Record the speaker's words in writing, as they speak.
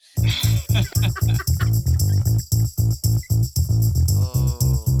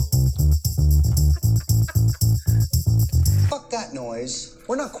Fuck that noise.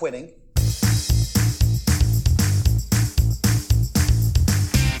 We're not quitting.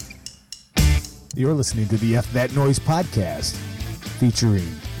 You're listening to the F That Noise podcast, featuring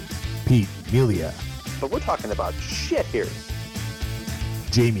Pete Melia, But we're talking about shit here.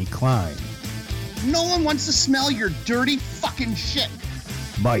 Jamie Klein, No one wants to smell your dirty fucking shit.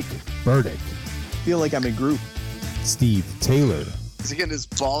 Mike Burdick, Feel like I'm in group. Steve Taylor, Is he getting his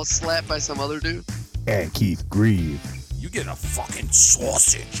balls slapped by some other dude? and Keith Grieve. You get a fucking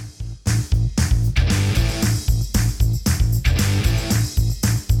sausage.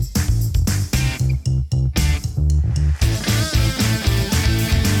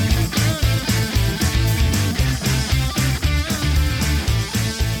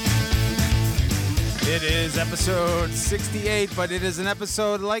 It is episode 68, but it is an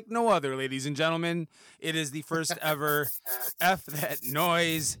episode like no other, ladies and gentlemen. It is the first ever F That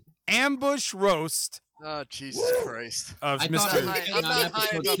Noise ambush roast Oh, Jesus Christ. of I thought Mr. I'm not high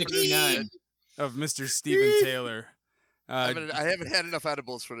episode enough for this 69. shit. of Mr. Stephen Taylor. I haven't had enough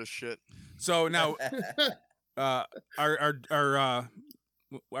edibles for this shit. So now, our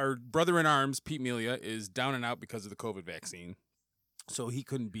brother in arms, Pete Melia, is down and out because of the COVID vaccine. So he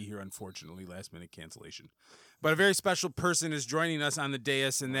couldn't be here, unfortunately, last minute cancellation. But a very special person is joining us on the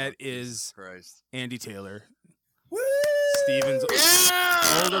dais, and that is Christ. Andy Taylor, Stephen's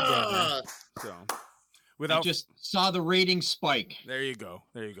older brother. So, I without just saw the rating spike. there you go.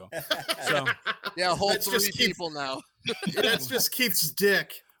 So, Yeah, a whole That's just three keep- people now. That's just Keith's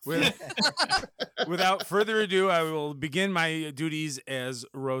dick. without further ado, I will begin my duties as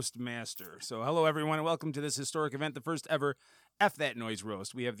roast master. So, hello everyone, and welcome to this historic event, the first ever F That Noise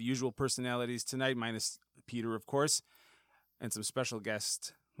roast. We have the usual personalities tonight, minus Peter, of course, and some special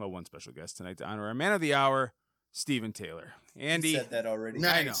guests. Well, one special guest tonight to honor our man of the hour, Stephen Taylor. Andy, You said that already.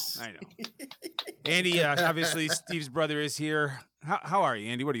 Nice. I know. Andy, obviously, Steve's brother is here. How are you,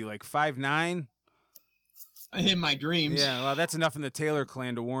 Andy? What are you, like 5'9"? In my dreams. Yeah, well, that's enough in the Taylor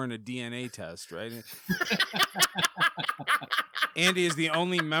clan to warrant a DNA test, right? Andy is the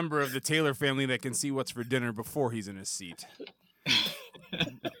only member of the Taylor family that can see what's for dinner before he's in his seat.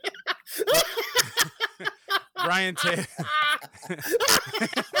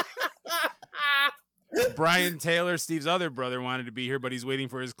 Brian Taylor, Steve's other brother, wanted to be here, but he's waiting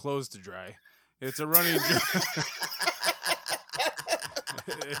for his clothes to dry. It's a running joke.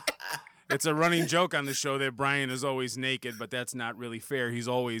 It's a running joke on the show that Brian is always naked, but that's not really fair. He's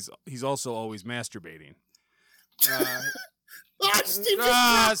also always masturbating.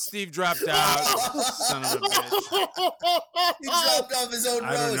 Steve dropped out. Son of a bitch. He dropped off his own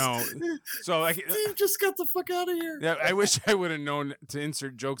roast. I don't know. So Steve, just got the fuck out of here. yeah, I wish I would have known to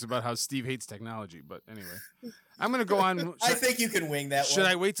insert jokes about how Steve hates technology, but anyway. I'm going to go on. I think you can wing that Should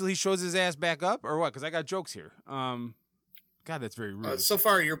one. I wait till he shows his ass back up or what? Because I got jokes here. God, that's very rude. So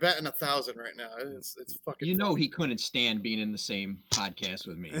far, you're betting 1,000 right now. It's fucking. You know he couldn't stand being in the same podcast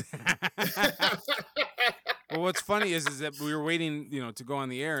with me. Well, what's funny is that we were waiting, to go on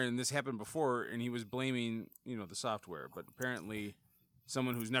the air, and this happened before, and he was blaming, the software. But apparently,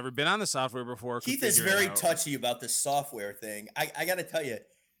 someone who's never been on the software before. Keith is very touchy about this software thing. I got to tell you,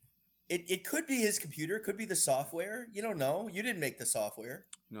 it could be his computer, it could be the software. You don't know. You didn't make the software.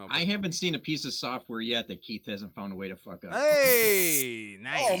 No, I haven't seen a piece of software yet that Keith hasn't found a way to fuck up. Hey,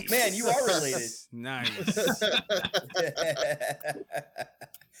 nice. Oh man, you are related. Nice.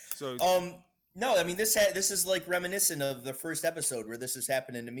 So, No, I mean this is like reminiscent of the first episode where this is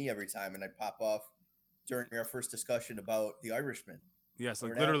happening to me every time, and I pop off during our first discussion about The Irishman. yes,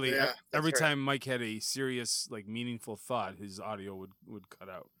 like Or not. literally Yeah, every that's right. time Mike had a serious, meaningful thought, his audio would cut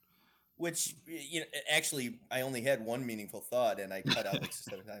out. Which, actually, I only had one meaningful thought, and I cut out like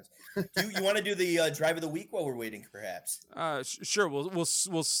 7 times. You want to do the drive of the week while we're waiting, perhaps? Sure. We'll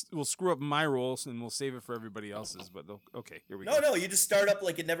screw up my roles and we'll save it for everybody else's. But okay, here we go. No, you just start up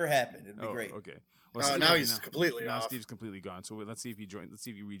like it never happened. It'd be great. Okay. Now he's completely now off. Steve's completely gone. So let's see if he joins. Let's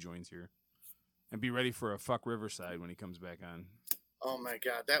see if he rejoins here, and be ready for a fuck Riverside when he comes back on. Oh my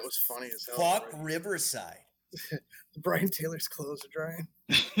god, that was funny as hell. Fuck Riverside. Brian Taylor's clothes are drying.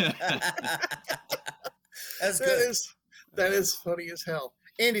 That's good. That is funny as hell.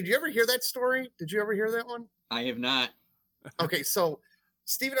 Andy, did you ever hear that story? Did you ever hear that one? I have not. Okay, so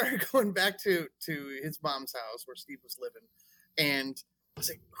Steve and I are going back to his mom's house where Steve was living, and I was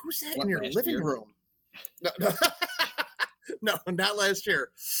like, "Who's that in your last living year? room?" No, no, not last year.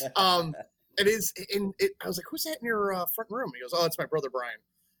 It is in it. I was like, "Who's that in your front room?" He goes, "Oh, it's my brother Brian."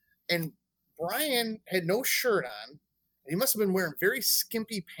 And Brian had no shirt on. And he must have been wearing very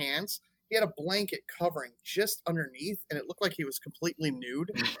skimpy pants he had a blanket covering just underneath, and it looked like he was completely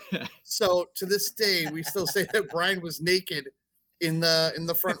nude. So to this day, we still say that Brian was naked in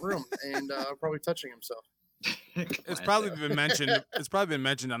the front room and probably touching himself. It's probably been mentioned. It's probably been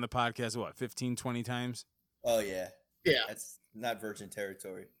mentioned on the podcast. What, 15, 20 times? Oh yeah, Yeah. that's not virgin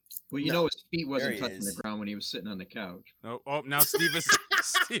territory. Well, you No. know his feet wasn't There he touching is. the ground when he was sitting on the couch. Oh, now Steve is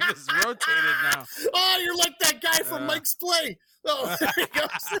Steve is rotated now. Oh, you're like that guy from Mike's Play. Oh, there he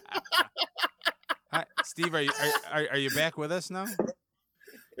goes. Hi, Steve, are you back with us now?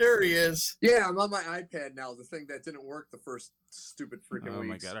 There he is. Yeah, I'm on my iPad now. The thing that didn't work the first stupid freaking Oh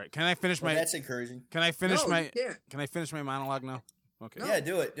my weeks. god! All right, can I finish Well, my? that's encouraging. Can I finish No, my? you can't. Can I finish my monologue now? Okay. No. Yeah,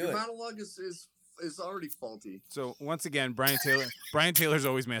 do it. Your monologue is already faulty. So once again, Brian Taylor's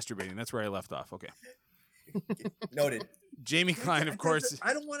always masturbating. That's where I left off. Okay. Noted. Jamie Klein, of course.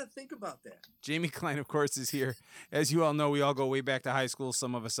 I don't want to think about that. Jamie Klein, of course, is here. As you all know, we all go way back to high school,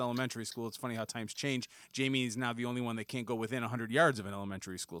 some of us elementary school. It's funny how times change. Jamie is now the only one that can't go within 100 yards of an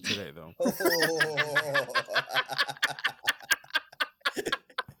elementary school today, though.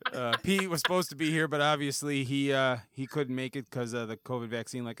 Pete was supposed to be here, but obviously he couldn't make it because of the COVID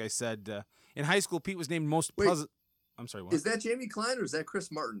vaccine, like I said. In high school, Pete was named most Wait. puzzle. I'm sorry, what? Is that Jamie Klein or is that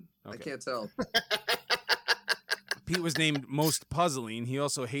Chris Martin? I Okay. can't tell. Pete was named most puzzling. He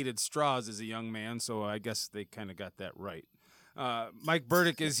also hated straws as a young man, so I guess they kind of got that right. Mike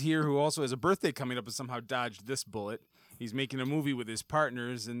Burdick is here, who also has a birthday coming up and somehow dodged this bullet. He's making a movie with his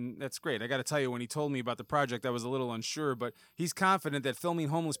partners, and that's great. I got to tell you, when he told me about the project, I was a little unsure, but he's confident that filming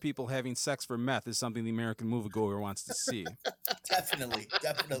homeless people having sex for meth is something the American moviegoer wants to see. Definitely.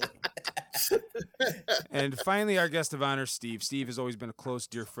 And finally, our guest of honor, Steve. Steve has always been a close,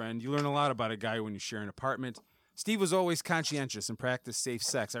 dear friend. You learn a lot about a guy when you share an apartment. Steve was always conscientious and practiced safe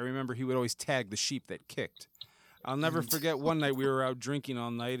sex. I remember he would always tag the sheep that kicked. I'll never forget one night we were out drinking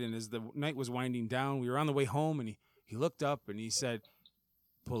all night, and as the night was winding down, we were on the way home, and he looked up and he said,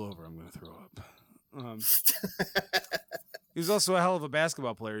 "Pull over, I'm going to throw up." He was also a hell of a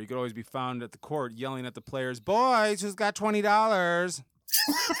basketball player. He could always be found at the court yelling at the players, "Boys, who's got $20?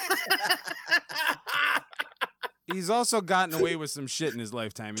 He's also gotten away with some shit in his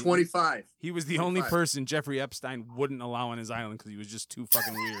lifetime. 25. He was the only person Jeffrey Epstein wouldn't allow on his island because he was just too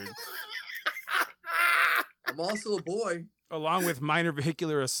fucking weird. I'm also a boy. Along with minor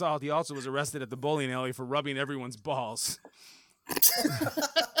vehicular assault, he also was arrested at the bowling alley for rubbing everyone's balls.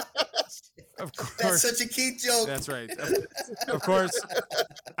 Of course. That's such a Keith joke. That's right. Of course,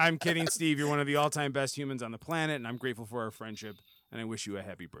 I'm kidding, Steve. You're one of the all-time best humans on the planet, and I'm grateful for our friendship, and I wish you a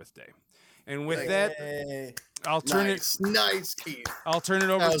happy birthday. And with that, I'll turn Nice, Keith. I'll turn it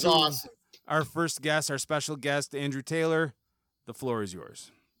over That was to awesome. our first guest, our special guest, Andrew Taylor. The floor is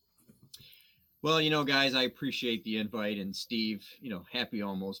yours. Well, you know, guys, I appreciate the invite. And Steve, you know, happy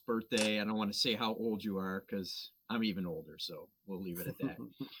almost birthday. I don't want to say how old you are because I'm even older. So we'll leave it at that.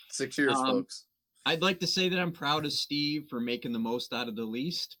 6 years, folks. I'd like to say that I'm proud of Steve for making the most out of the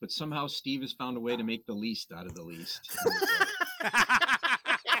least, but somehow Steve has found a way to make the least out of the least.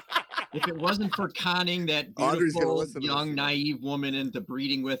 If it wasn't for conning that Audrey's gonna beautiful, listen to this young, one. naive woman into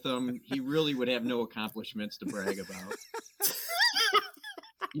breeding with him, he really would have no accomplishments to brag about.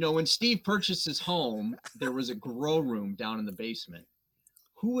 You know, when Steve purchased his home, there was a grow room down in the basement.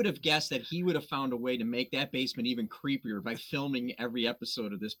 Who would have guessed that he would have found a way to make that basement even creepier by filming every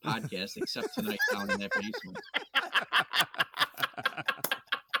episode of this podcast except tonight down in that basement?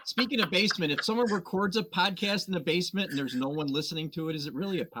 Speaking of basement, if someone records a podcast in the basement and there's no one listening to it, is it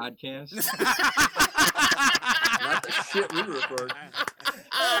really a podcast? Not the shit we record.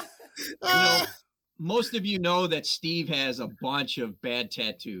 You know, most of you know that Steve has a bunch of bad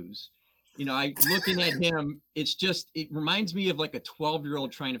tattoos. You know, looking at him, it reminds me of like a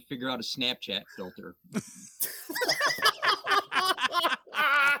 12-year-old trying to figure out a Snapchat filter.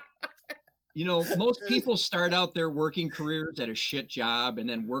 You know, most people start out their working careers at a shit job and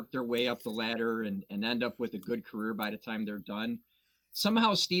then work their way up the ladder and end up with a good career by the time they're done.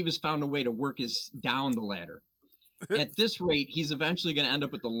 Somehow Steve has found a way to work his down the ladder. At this rate, he's eventually going to end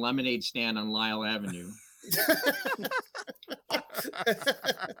up at the lemonade stand on Lyle Avenue.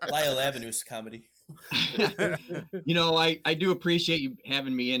 Lyle Avenue's comedy. You know, I do appreciate you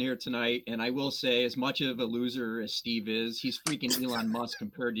having me in here tonight. And I will say, as much of a loser as Steve is, he's freaking Elon Musk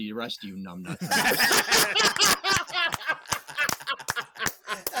compared to the rest of you numbnuts.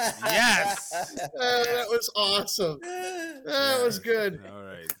 Yes. That was awesome. That was good. All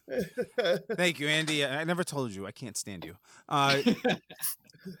right. Thank you, Andy. I never told you I can't stand you.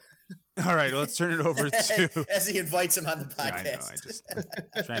 All right, let's turn it over to. As he invites him on the Yeah, I know. podcast. I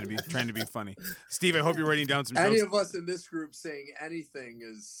just trying to be funny. Steve, I hope you're writing down some Any jokes. of us in this group saying anything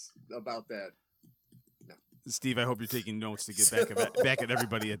is about that. Steve, I hope you're taking notes to get back at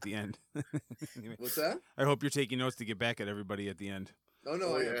everybody at the end. Anyway, What's that? I hope you're taking notes to get back at everybody at the end. Oh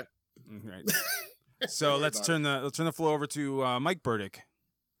no, I am. Right. So let's turn the floor over to Mike Burdick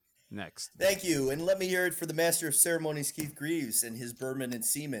next. Thank you, and let me hear it for the master of ceremonies, Keith Greaves, and his bourbon and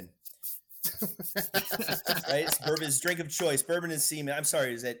semen. Right, it's bourbon, his drink of choice, bourbon and semen. I'm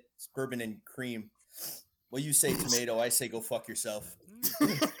sorry, is that it's bourbon and cream? Well, you say tomato, I say go fuck yourself.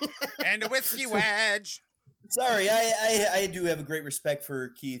 And a whiskey wedge. Sorry, I do have a great respect for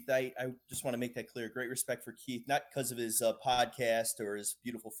Keith. I just want to make that clear. Great respect for Keith, not because of his podcast or his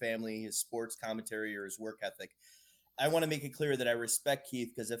beautiful family, his sports commentary, or his work ethic. I want to make it clear that I respect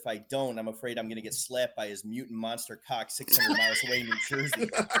Keith because if I don't, I'm afraid I'm going to get slapped by his mutant monster cock 600 miles away in New Jersey.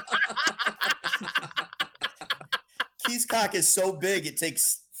 Keith's cock is so big, it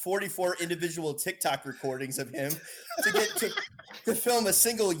takes 44 individual TikTok recordings of him to get to film a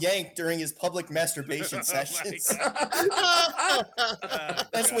single yank during his public masturbation sessions.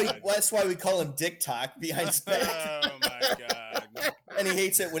 That's why we call him Dick Talk behind his back. Oh my god. And he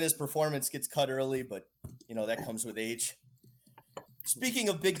hates it when his performance gets cut early, but you know that comes with age. Speaking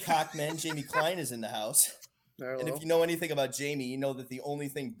of big cock men, Jamie Klein is in the house. Hello. And if you know anything about Jamie, you know that the only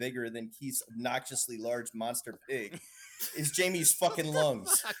thing bigger than Keith's obnoxiously large monster pig is Jamie's fucking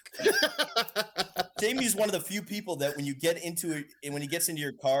lungs. Jamie's one of the few people that when you get into it, and when he gets into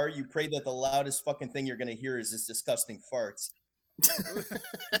your car, you pray that the loudest fucking thing you're going to hear is his disgusting farts.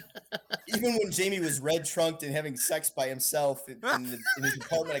 Even when Jamie was red trunked and having sex by himself in his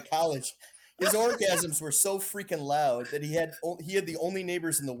apartment at college, his orgasms were so freaking loud that he had the only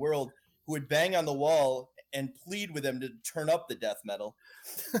neighbors in the world who would bang on the wall and plead with him to turn up the death metal.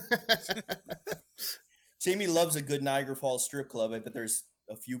 Jamie loves a good Niagara Falls strip club. I bet there's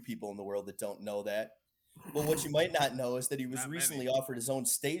a few people in the world that don't know that. But what you might not know is that he was recently offered his own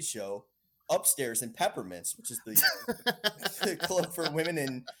stage show upstairs in Peppermints, which is the club for women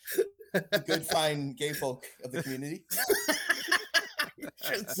and the good, fine gay folk of the community. He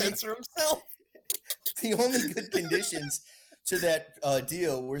should censor himself. The only good conditions to that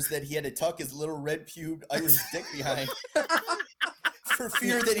deal was that he had to tuck his little red-pubed Irish dick behind for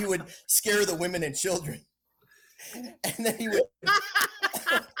fear that he would scare the women and children. And then he would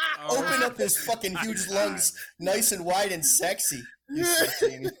open up his fucking huge lungs nice and wide and sexy. You said,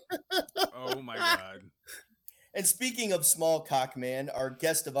 Jamie. Oh my god. And speaking of small cock man, our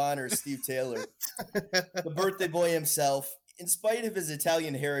guest of honor is Steve Taylor, the birthday boy himself. In spite of his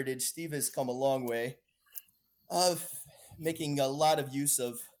Italian heritage, Steve has come a long way of making a lot of use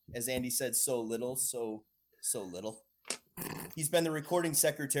of, as Andy said, so little. He's been the recording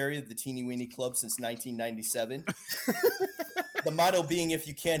secretary of the Teeny Weeny Club since 1997. The motto being, if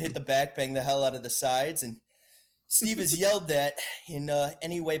you can't hit the back, bang the hell out of the sides. And Steve has yelled that in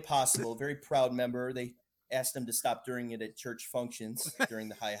any way possible. Very proud member. They asked him to stop doing it at church functions during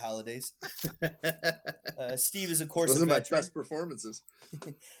the high holidays. Steve is, of course, Those a are my veteran. best performances.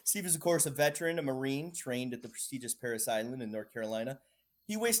 Steve is, of course, a veteran, a Marine, trained at the prestigious Paris Island in North Carolina.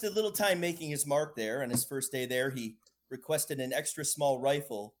 He wasted little time making his mark there. On his first day there, he requested an extra small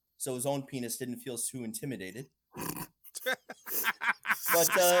rifle so his own penis didn't feel too intimidated. But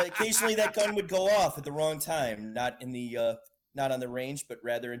occasionally that gun would go off at the wrong time, not on the range, but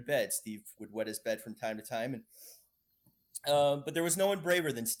rather in bed. Steve would wet his bed from time to time. And but there was no one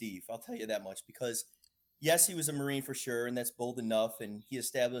braver than Steve, I'll tell you that much, because yes, he was a Marine for sure, and that's bold enough, and he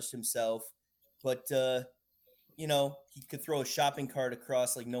established himself. But he could throw a shopping cart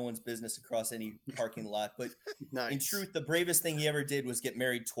across like no one's business across any parking lot. But Nice. in truth, the bravest thing he ever did was get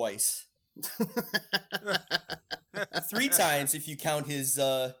married twice. 3 times if you count his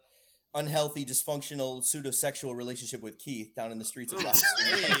unhealthy, dysfunctional, pseudo-sexual relationship with Keith down in the streets of Boston.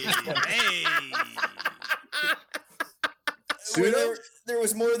 Hey. Where there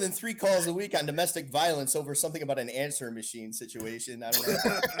was more than 3 calls a week on domestic violence over something about an answer machine situation. I don't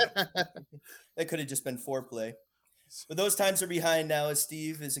know. That could have just been foreplay. But those times are behind now, as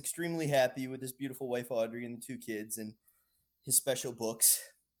Steve is extremely happy with his beautiful wife Audrey and the 2 kids and his special books.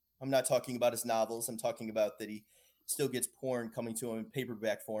 I'm not talking about his novels. I'm talking about that he still gets porn coming to him in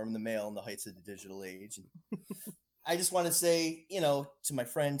paperback form in the mail in the heights of the digital age. And I just want to say, to my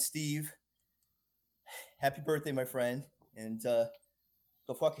friend Steve, happy birthday, my friend. And go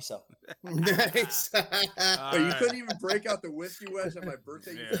fuck yourself. Nice. You couldn't even break out the whiskey wedge on my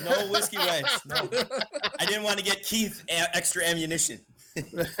birthday. Yeah. No whiskey wedge. No. I didn't want to get Keith extra ammunition.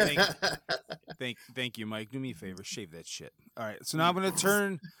 Thank Thank you, Mike. Do me a favor, shave that shit. All right, so now I'm going to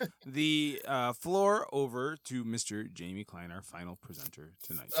turn the floor over to Mr. Jamie Klein, our final presenter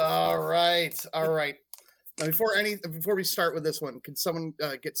tonight. All right. Now, before we start with this one, can someone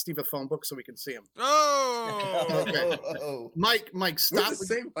get Steve a phone book so we can see him? Oh, okay. Mike, stop. We're the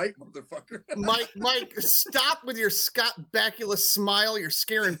same height, motherfucker. Mike, stop with your Scott Bakula smile. You're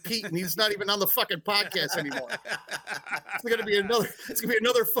scaring Pete, and he's not even on the fucking podcast anymore. It's gonna be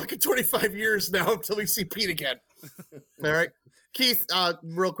another fucking 25 years now until we see Pete again. All right, Keith.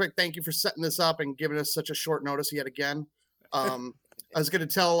 Real quick, thank you for setting this up and giving us such a short notice yet again. I was going to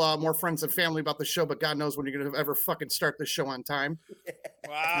tell more friends and family about the show, but God knows when you're going to ever fucking start the show on time.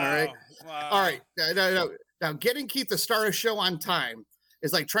 Wow. All right. Now, getting Keith to start a show on time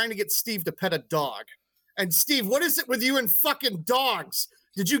is like trying to get Steve to pet a dog. And Steve, what is it with you and fucking dogs?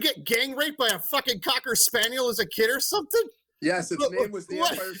 Did you get gang raped by a fucking Cocker Spaniel as a kid or something? Yes, its name was the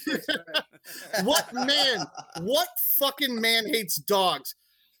Empire Strikes Back. What fucking man hates dogs?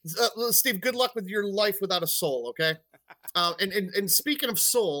 Steve, good luck with your life without a soul, okay? And speaking of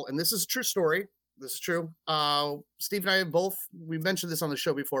soul, and this is a true story. This is true. Steve and I have both, we mentioned this on the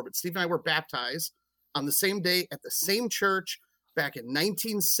show before, but Steve and I were baptized on the same day at the same church back in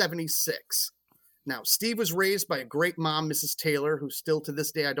 1976. Now, Steve was raised by a great mom, Mrs. Taylor, who still to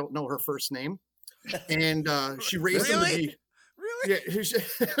this day, I don't know her first name. And she raised him to be... Really? Yeah,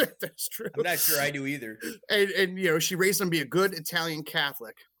 that's true. I'm not sure I do either. And you know, she raised him to be a good Italian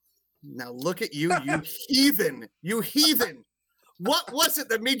Catholic. Now look at you, you heathen. You heathen. What was it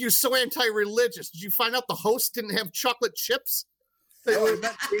that made you so anti-religious? Did you find out the host didn't have chocolate chips? Oh,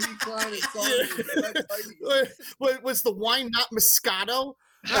 that Jamie Klein Was the wine not Moscato?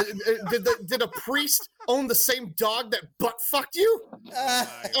 Did a priest own the same dog that butt fucked you? All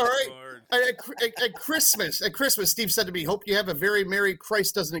right. At Christmas, Steve said to me, "Hope you have a very merry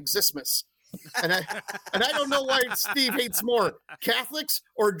Christ doesn't existmas." And I don't know why Steve hates more, Catholics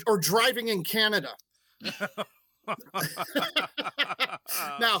or driving in Canada.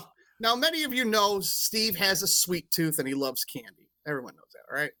 Now, many of you know Steve has a sweet tooth and he loves candy. Everyone knows that,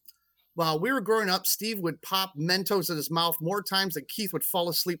 all right? While we were growing up, Steve would pop Mentos in his mouth more times than Keith would fall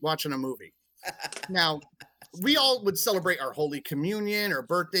asleep watching a movie. Now, we all would celebrate our Holy Communion or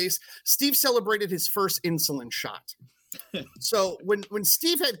birthdays. Steve celebrated his first insulin shot. So when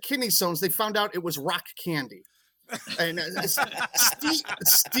Steve had kidney stones, they found out it was rock candy. And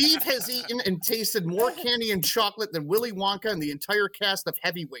Steve has eaten and tasted more candy and chocolate than Willy Wonka and the entire cast of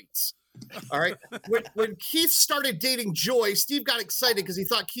Heavyweights. All right. When Keith started dating Joy, Steve got excited because he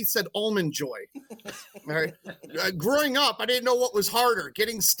thought Keith said almond joy. All right. Growing up, I didn't know what was harder,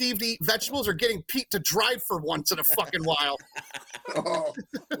 getting Steve to eat vegetables or getting Pete to drive for once in a fucking while. Oh,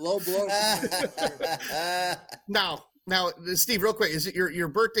 low blow. Now, Steve, real quick, is it your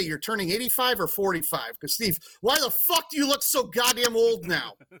birthday? You're turning 85 or 45? Because, Steve, why the fuck do you look so goddamn old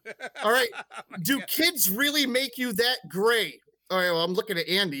now? All right. Do kids really make you that gray? All right, well, I'm looking at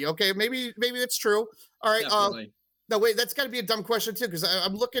Andy. Okay, maybe that's true. All right. No, wait, that's got to be a dumb question, too, because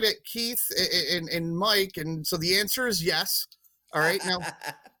I'm looking at Keith and Mike, and so the answer is yes. All right.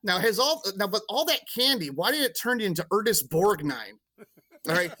 But all that candy, why did it turn you into Ernest Borgnine?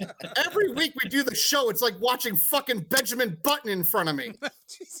 All right. Every week we do the show. It's like watching fucking Benjamin Button in front of me.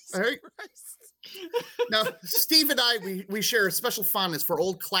 Jesus all right. Christ. Now, Steve and I, we share a special fondness for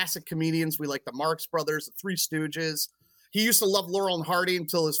old classic comedians. We like the Marx Brothers, the Three Stooges. He used to love Laurel and Hardy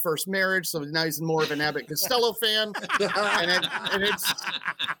until his first marriage, so now he's more of an Abbott Costello fan. and it's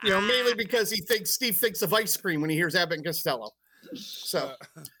mainly because Steve thinks of ice cream when he hears Abbott and Costello. So.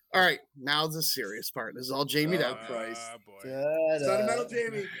 All right, now the serious part. This is all Jamie now. Christ. Boy. Sentimental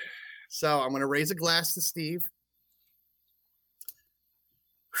Jamie. So I'm going to raise a glass to Steve.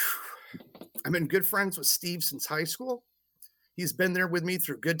 I've been good friends with Steve since high school. He's been there with me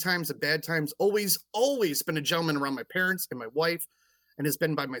through good times and bad times. Always been a gentleman around my parents and my wife, and has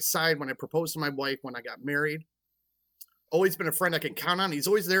been by my side when I proposed to my wife, when I got married. Always been a friend I can count on. He's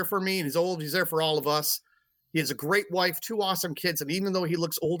always there for me, and he's there for all of us. He has a great wife, 2 awesome kids, and even though he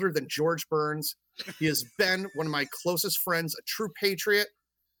looks older than George Burns, he has been one of my closest friends, a true patriot,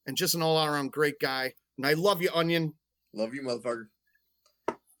 and just an all-around great guy. And I love you, Onion. Love you, motherfucker.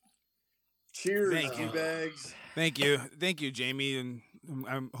 Cheers, Thank you. bags. Thank you, Jamie, and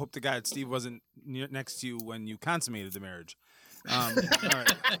I hope to God Steve wasn't next to you when you consummated the marriage. All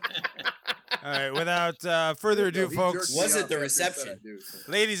right. All right, without further ado, folks. Was it the reception?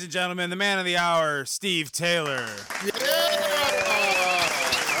 Ladies and gentlemen, the man of the hour, Steve Taylor.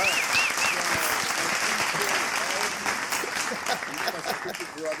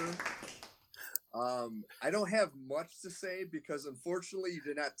 Brother. I don't have much to say because unfortunately you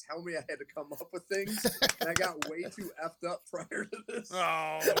did not tell me I had to come up with things, and I got way too effed up prior to this.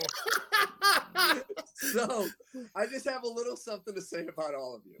 Oh. So I just have a little something to say about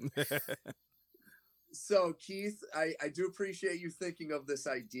all of you. So Keith, I do appreciate you thinking of this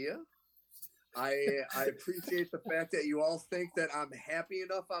idea. I appreciate the fact that you all think that I'm happy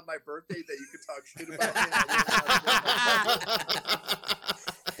enough on my birthday that you can talk shit about me.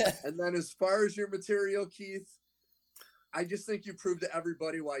 And then as far as your material, Keith, I just think you proved to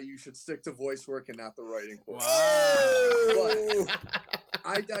everybody why you should stick to voice work and not the writing course. Wow. But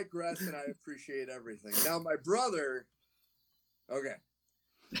I digress, and I appreciate everything. Now, my brother, okay.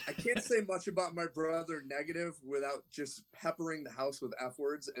 I can't say much about my brother negative without just peppering the house with F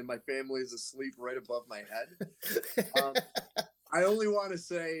words, and my family is asleep right above my head. I only want to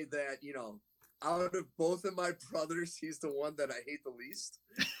say that, you know, out of both of my brothers, he's the one that I hate the least.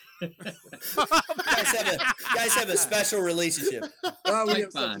 guys have a special relationship.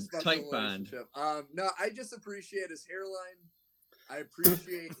 Tight bond. No, I just appreciate his hairline. I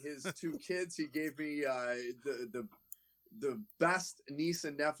appreciate his 2 kids. He gave me the best niece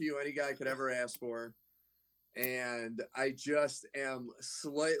and nephew any guy could ever ask for. And I just am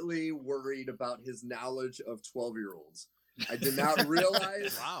slightly worried about his knowledge of 12-year-olds. I did not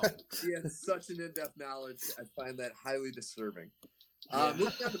realize he had such an in-depth knowledge. I find that highly disturbing.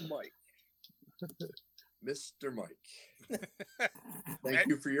 Moving on to Mike. Mr. Mike. Thank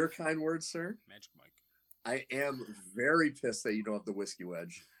you for your kind words, sir. Magic Mike. I am very pissed that you don't have the whiskey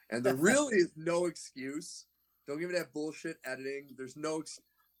wedge. And there really is no excuse. Don't give me that bullshit editing. There's no excuse.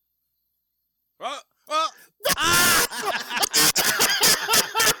 No!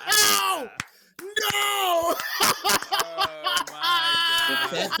 No!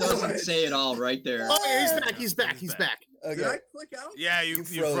 That doesn't say it all right there. Oh, yeah, he's back. He's back. Okay. Did I click out? Yeah, you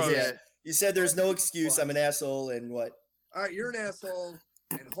froze. froze. Yeah. You said there's no excuse. I'm an asshole, and what? All right, you're an asshole,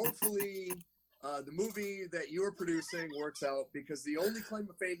 and hopefully the movie that you are producing works out, because the only claim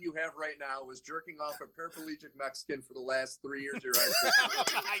to fame you have right now is jerking off a paraplegic Mexican for the last 3 years of your life. Oh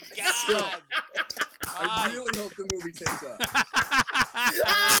my God! So, I really hope the movie takes up.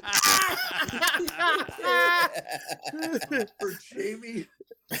 For Jamie,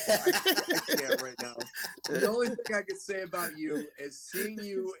 I can't right now. The only thing I can say about you is seeing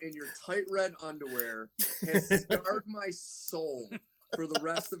you in your tight red underwear has scarred my soul for the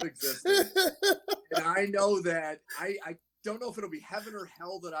rest of existence. And I know that I don't know if it'll be heaven or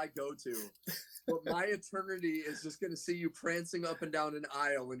hell that I go to, but my eternity is just going to see you prancing up and down an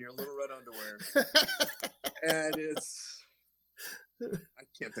aisle in your little red underwear. And it's... I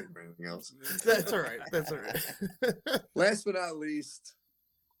can't think of anything else. That's all right. That's all right. Last but not least,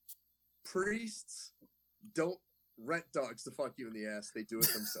 priests don't rent dogs to fuck you in the ass. They do it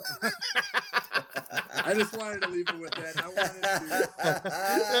themselves. I just wanted to leave it with that.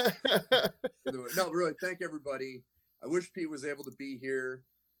 No, really, thank everybody. I wish Pete was able to be here.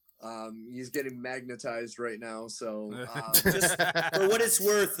 He's getting magnetized right now, so just for what it's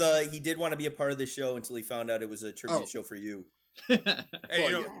worth, he did want to be a part of the show until he found out it was a tribute show for you. Hey, you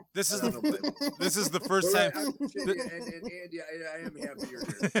know, this is the first time. And Andy, I am happy you're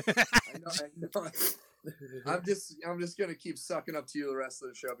here. I know. I'm just gonna keep sucking up to you the rest of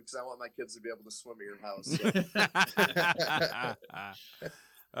the show because I want my kids to be able to swim at your house. So.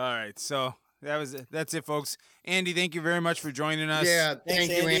 All right, so that's it, folks. Andy, thank you very much for joining us. Yeah,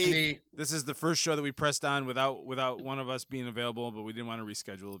 thank you, Andy. This is the first show that we pressed on without one of us being available, but we didn't want to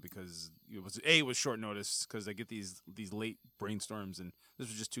reschedule it because it was short notice because I get these late brainstorms, and this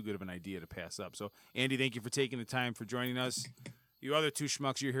was just too good of an idea to pass up. So, Andy, thank you for taking the time for joining us. You other 2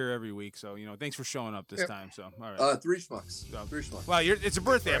 schmucks, you're here every week, so thanks for showing up this time. So, all right. 3 schmucks. So, 3 schmucks. Well, it's a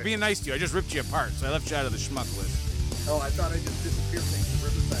birthday. I'm being nice to you. I just ripped you apart, so I left you out of the schmuck list. Oh, I thought I just disappeared.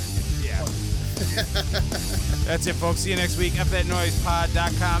 Yeah. That's it, folks. See you next week.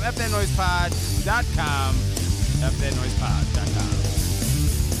 FThatNoisePod.com. FThatNoisePod.com. FThatNoisePod.com.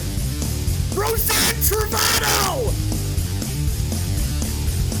 Roseanne Travato!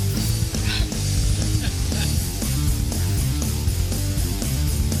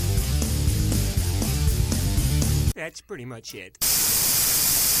 That's pretty much it.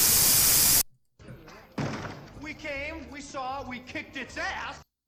 We came, we saw, we kicked its ass.